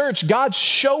through the church, God's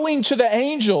showing to the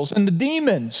angels and the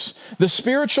demons the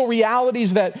spiritual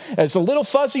realities that is a little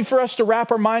fuzzy for us to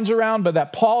wrap our minds around, but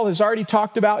that Paul has already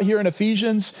talked about here in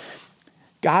Ephesians.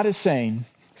 God is saying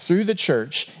through the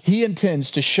church, he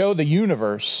intends to show the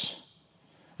universe,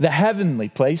 the heavenly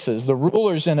places, the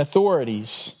rulers and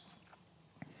authorities,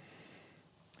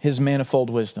 his manifold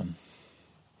wisdom.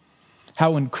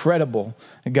 How incredible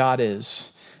God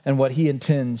is and what he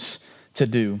intends to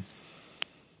do.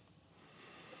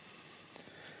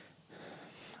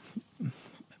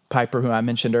 Piper, who I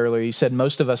mentioned earlier, he said,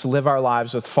 most of us live our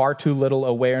lives with far too little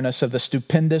awareness of the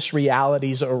stupendous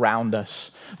realities around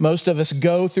us. Most of us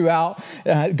go through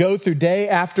day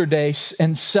after day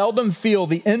and seldom feel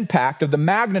the impact of the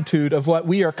magnitude of what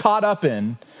we are caught up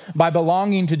in by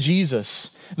belonging to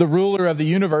Jesus, the ruler of the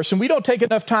universe. And we don't take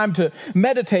enough time to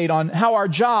meditate on how our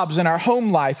jobs and our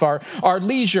home life, our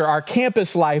leisure, our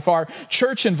campus life, our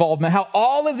church involvement, how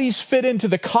all of these fit into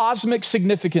the cosmic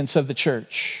significance of the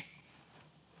church.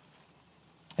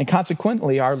 And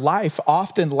consequently, our life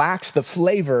often lacks the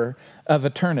flavor of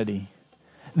eternity,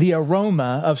 the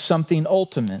aroma of something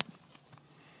ultimate.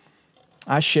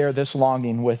 I share this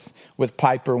longing with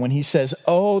Piper when he says,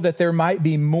 oh, that there might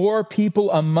be more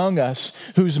people among us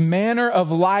whose manner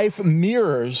of life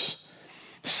mirrors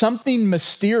something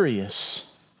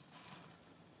mysterious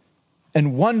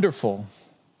and wonderful,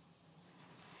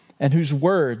 and whose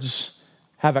words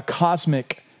have a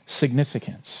cosmic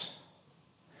significance.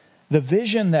 The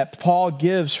vision that Paul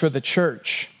gives for the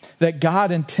church, that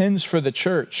God intends for the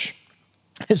church,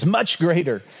 is much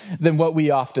greater than what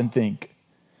we often think,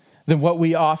 than what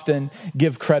we often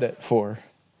give credit for.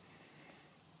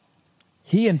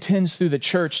 He intends through the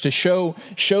church to show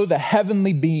the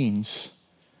heavenly beings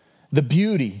the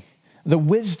beauty, the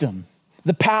wisdom,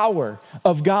 the power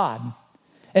of God.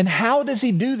 And how does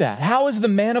he do that? How is the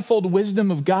manifold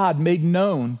wisdom of God made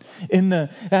known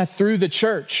through the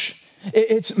church?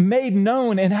 It's made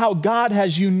known in how God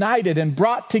has united and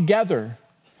brought together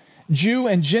Jew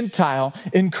and Gentile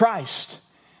in Christ.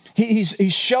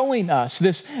 He's showing us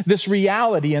this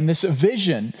reality and this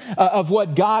vision of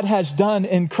what God has done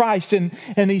in Christ. And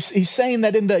he's saying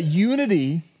that in the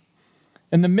unity,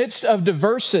 in the midst of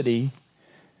diversity,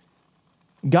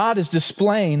 God is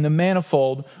displaying the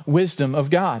manifold wisdom of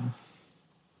God.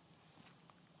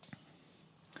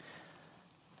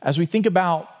 As we think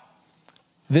about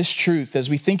this truth, as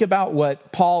we think about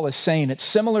what Paul is saying, it's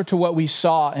similar to what we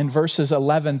saw in verses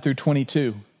 11 through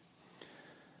 22.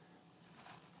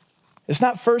 It's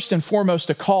not first and foremost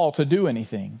a call to do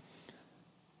anything.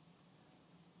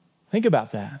 Think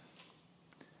about that.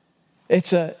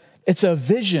 It's a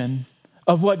vision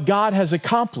of what God has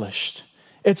accomplished.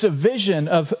 It's a vision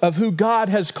of who God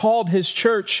has called his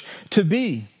church to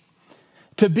be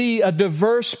a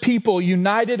diverse people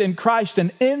united in Christ.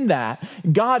 And in that,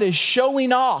 God is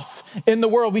showing off in the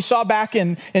world. We saw back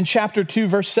in chapter 2,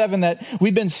 verse 7, that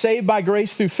we've been saved by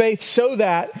grace through faith so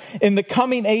that in the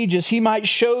coming ages, he might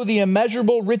show the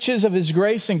immeasurable riches of his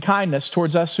grace and kindness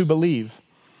towards us who believe.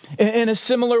 In a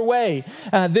similar way,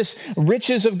 this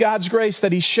riches of God's grace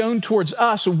that he's shown towards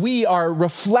us, we are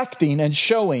reflecting and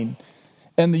showing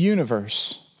in the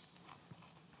universe.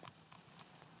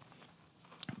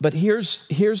 But here's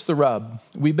the rub.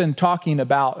 We've been talking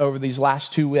about over these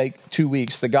last 2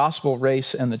 weeks, the gospel,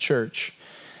 race, and the church.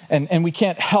 And we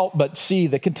can't help but see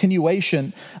the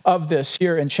continuation of this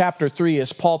here in chapter 3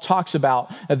 as Paul talks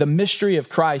about the mystery of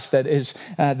Christ, that is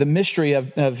the mystery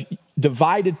of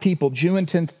divided people, Jew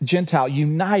and Gentile,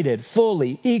 united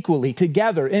fully, equally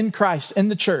together in Christ, in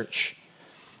the church.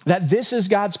 That this is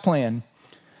God's plan.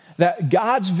 That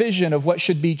God's vision of what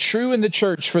should be true in the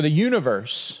church for the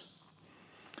universe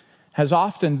has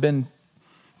often been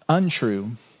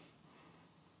untrue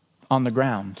on the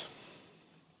ground.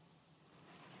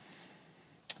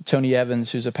 Tony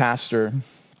Evans, who's a pastor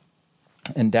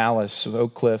in Dallas of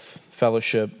Oak Cliff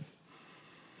Fellowship,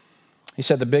 he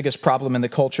said the biggest problem in the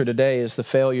culture today is the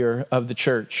failure of the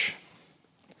church.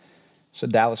 It's a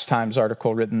Dallas Times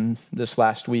article written this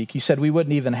last week. He said we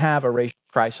wouldn't even have a racial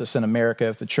crisis in America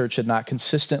if the church had not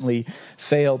consistently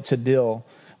failed to deal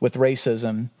with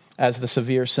racism as the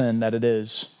severe sin that it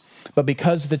is. But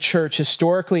because the church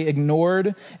historically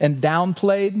ignored and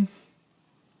downplayed,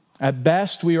 at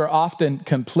best we were often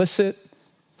complicit,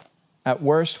 at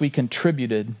worst we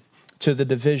contributed to the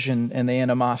division and the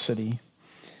animosity.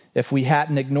 If we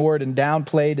hadn't ignored and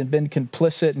downplayed and been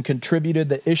complicit and contributed,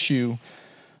 the issue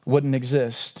wouldn't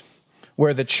exist.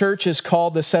 Where the church is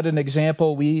called to set an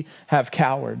example, we have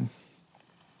cowered.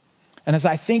 And as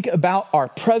I think about our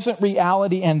present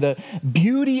reality and the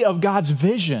beauty of God's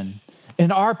vision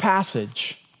in our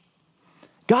passage,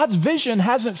 God's vision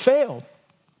hasn't failed.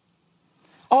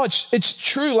 Oh, it's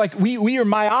true. Like we are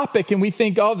myopic and we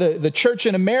think, the church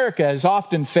in America has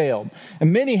often failed.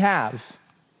 And many have.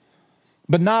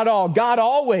 But not all. God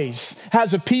always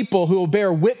has a people who will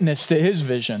bear witness to his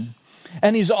vision.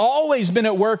 And he's always been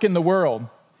at work in the world.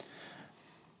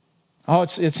 Oh,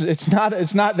 it's not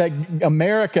that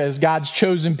America is God's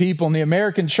chosen people and the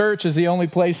American church is the only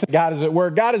place that God is at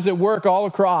work. God is at work all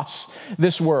across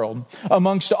this world,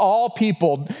 amongst all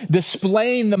people,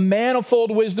 displaying the manifold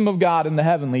wisdom of God in the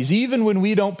heavenlies, even when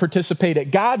we don't participate in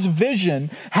it. God's vision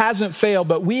hasn't failed,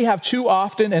 but we have too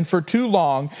often and for too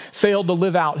long failed to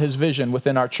live out his vision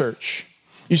within our church.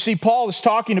 You see, Paul is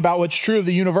talking about what's true of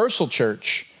the universal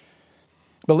church.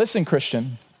 But listen,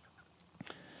 Christian,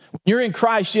 when you're in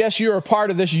Christ, yes, you're a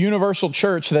part of this universal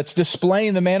church that's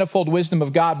displaying the manifold wisdom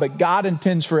of God, but God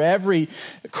intends for every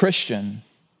Christian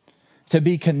to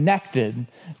be connected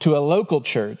to a local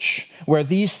church where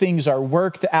these things are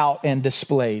worked out and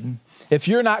displayed. If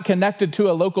you're not connected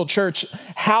to a local church,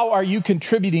 how are you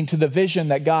contributing to the vision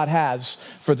that God has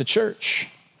for the church?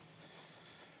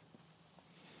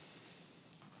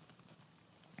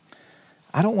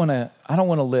 I don't want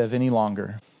to live any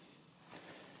longer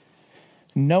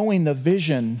knowing the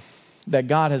vision that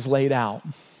God has laid out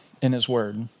in his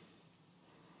word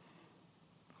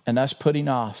and us putting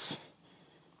off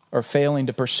or failing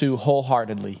to pursue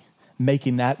wholeheartedly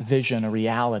making that vision a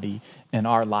reality in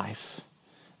our life.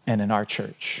 and in our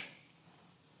church.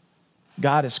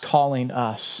 God is calling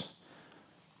us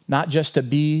not just to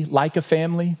be like a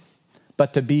family,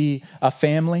 but to be a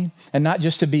family, and not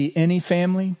just to be any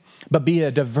family, but be a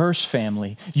diverse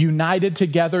family, united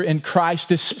together in Christ,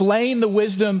 displaying the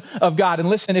wisdom of God. And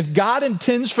listen, if God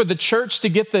intends for the church to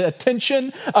get the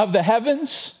attention of the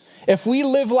heavens, if we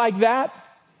live like that,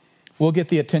 we'll get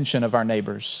the attention of our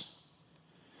neighbors.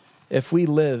 If we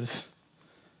live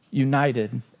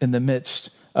united in the midst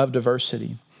of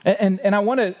diversity. And I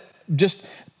want to just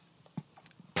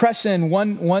press in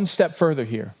one step further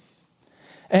here.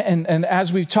 And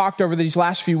as we've talked over these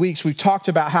last few weeks, we've talked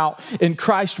about how in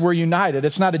Christ we're united.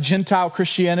 It's not a Gentile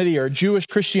Christianity or a Jewish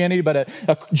Christianity, but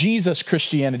a Jesus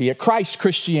Christianity, a Christ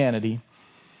Christianity.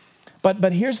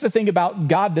 But here's the thing about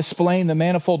God displaying the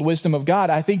manifold wisdom of God.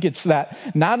 I think it's that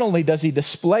not only does he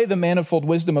display the manifold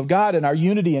wisdom of God and our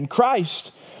unity in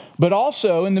Christ, but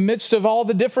also in the midst of all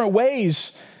the different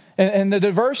ways and the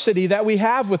diversity that we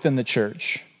have within the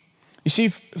church. You see,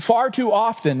 far too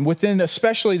often within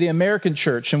especially the American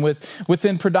church and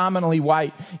within predominantly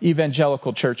white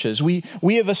evangelical churches, we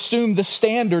have assumed the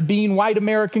standard being white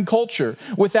American culture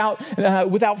without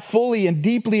fully and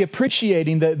deeply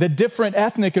appreciating the different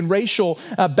ethnic and racial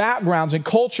backgrounds and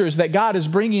cultures that God is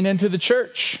bringing into the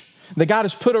church, that God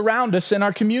has put around us in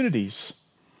our communities.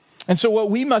 And so what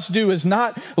we must do is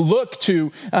not look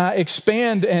to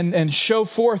expand and show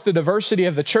forth the diversity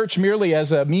of the church merely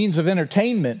as a means of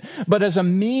entertainment, but as a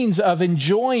means of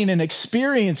enjoying and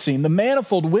experiencing the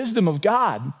manifold wisdom of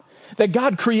God. That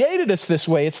God created us this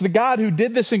way. It's the God who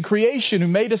did this in creation, who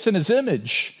made us in his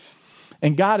image.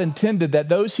 And God intended that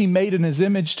those he made in his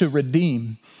image to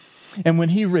redeem. And when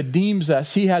he redeems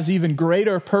us, he has even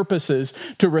greater purposes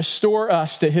to restore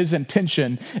us to his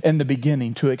intention in the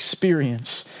beginning, to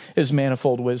experience his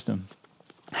manifold wisdom.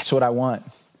 That's what I want.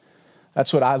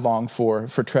 That's what I long for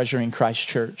Treasuring Christ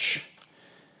Church.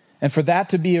 And for that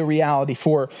to be a reality,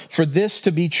 for this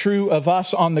to be true of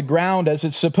us on the ground as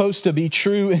it's supposed to be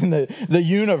true in the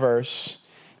universe,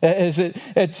 as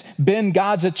it's been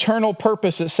God's eternal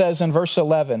purpose, it says in verse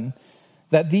 11,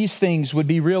 that these things would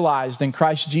be realized in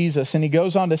Christ Jesus. And he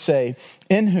goes on to say,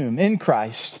 in whom, in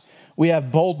Christ, we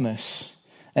have boldness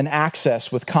and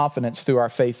access with confidence through our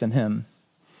faith in him.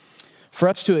 For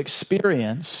us to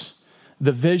experience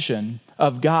the vision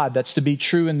of God that's to be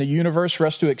true in the universe, for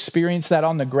us to experience that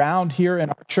on the ground here in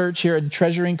our church, here in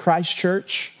Treasuring Christ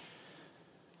Church,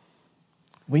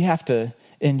 we have to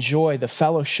enjoy the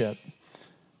fellowship,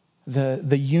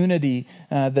 the unity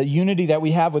that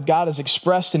we have with God is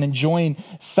expressed in enjoying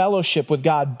fellowship with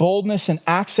God, boldness and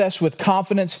access with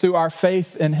confidence through our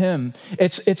faith in him.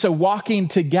 It's a walking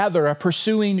together, a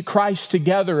pursuing Christ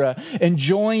together,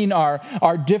 enjoying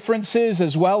our differences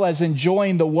as well as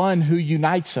enjoying the one who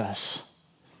unites us.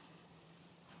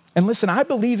 And listen, I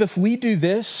believe if we do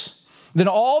this, then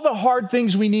all the hard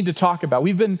things we need to talk about.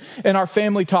 We've been in our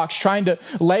family talks trying to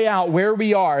lay out where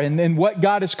we are and what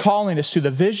God is calling us to,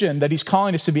 the vision that he's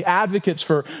calling us to be advocates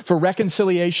for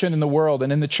reconciliation in the world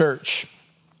and in the church.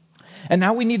 And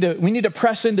now we need to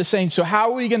press into saying, so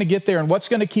how are we going to get there and what's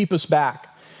going to keep us back?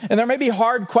 And there may be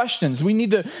hard questions. We need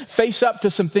to face up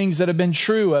to some things that have been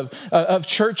true of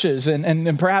churches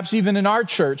and perhaps even in our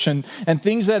church and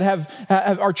things that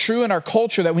are true in our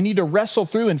culture that we need to wrestle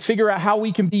through and figure out how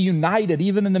we can be united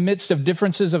even in the midst of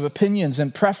differences of opinions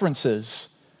and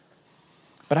preferences.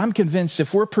 But I'm convinced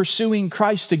if we're pursuing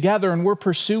Christ together and we're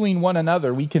pursuing one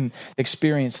another, we can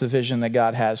experience the vision that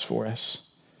God has for us.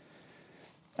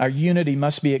 Our unity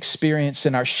must be experienced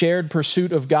in our shared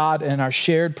pursuit of God and our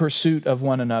shared pursuit of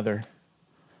one another.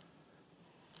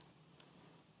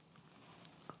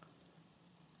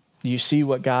 Do you see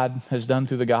what God has done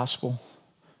through the gospel?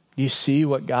 Do you see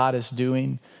what God is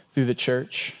doing through the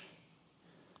church?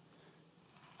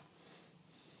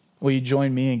 Will you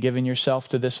join me in giving yourself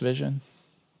to this vision?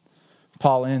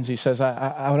 Paul ends, he says,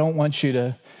 I don't want you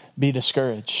to be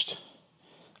discouraged.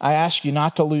 I ask you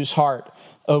not to lose heart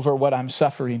over what I'm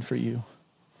suffering for you.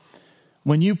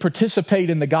 When you participate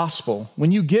in the gospel,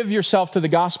 when you give yourself to the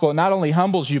gospel, it not only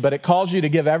humbles you, but it calls you to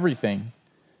give everything.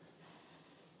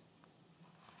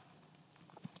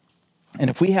 And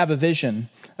if we have a vision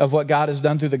of what God has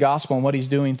done through the gospel and what he's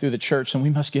doing through the church, then we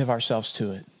must give ourselves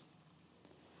to it.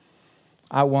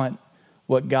 I want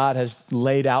what God has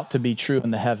laid out to be true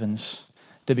in the heavens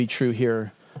to be true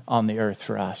here on the earth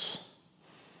for us.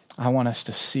 I want us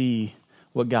to see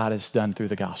what God has done through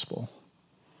the gospel.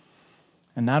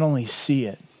 And not only see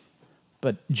it,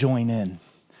 but join in.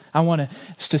 I want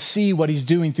us to see what he's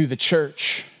doing through the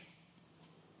church.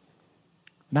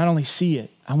 Not only see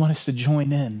it, I want us to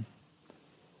join in.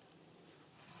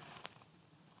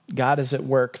 God is at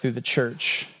work through the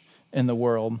church in the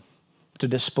world to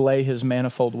display his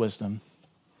manifold wisdom.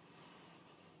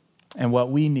 And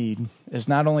what we need is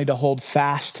not only to hold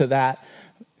fast to that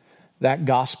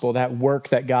gospel, that work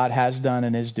that God has done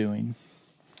and is doing,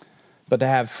 but to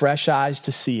have fresh eyes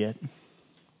to see it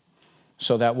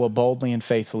so that we'll boldly and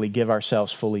faithfully give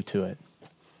ourselves fully to it.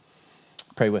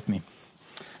 Pray with me.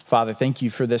 Father, thank you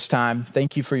for this time.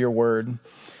 Thank you for your word.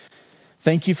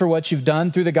 Thank you for what you've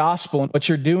done through the gospel and what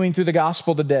you're doing through the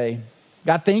gospel today.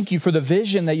 God, thank you for the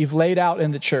vision that you've laid out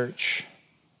in the church.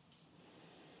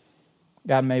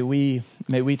 God, may we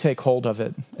take hold of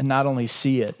it and not only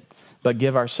see it, but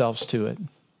give ourselves to it.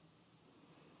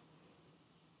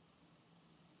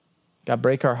 God,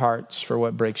 break our hearts for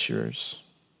what breaks yours.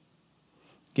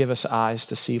 Give us eyes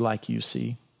to see like you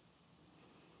see.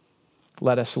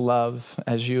 Let us love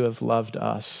as you have loved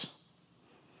us.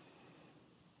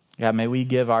 God, may we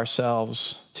give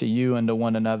ourselves to you and to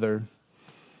one another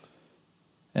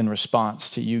in response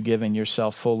to you giving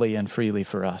yourself fully and freely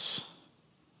for us.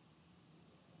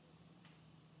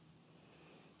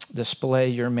 Display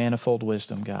your manifold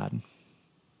wisdom, God,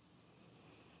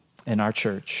 in our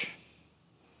church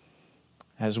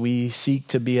as we seek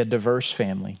to be a diverse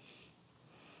family,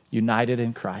 united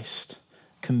in Christ,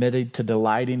 committed to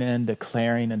delighting in,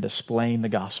 declaring, and displaying the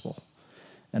gospel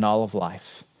in all of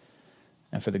life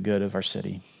and for the good of our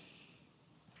city.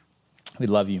 We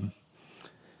love you.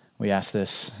 We ask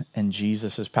this in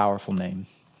Jesus' powerful name.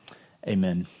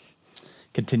 Amen.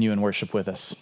 Continue in worship with us.